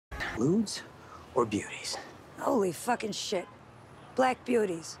Ludes or beauties? Holy fucking shit. Black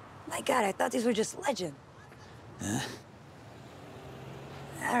beauties. My God, I thought these were just legend. Huh?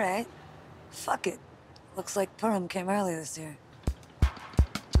 All right. Fuck it. Looks like Purim came early this year.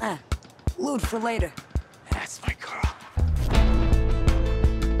 Ah, lewd for later. That's my girl.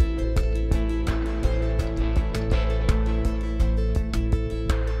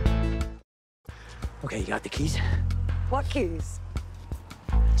 Okay, you got the keys? What keys?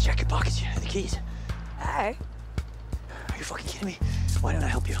 Check your pockets, you have the keys. All right. Are you fucking kidding me? Why didn't I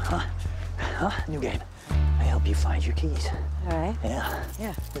help you, huh? Huh? New game. I help you find your keys. All right. Yeah?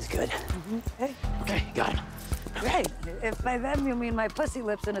 Yeah. That's good. Hey. Okay, got him. Great. If by them you mean my pussy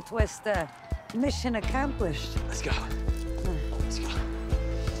lips in a twist, mission accomplished. Let's go. Let's go.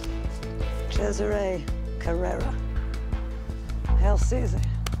 Cesare Carrera. Hail Caesar.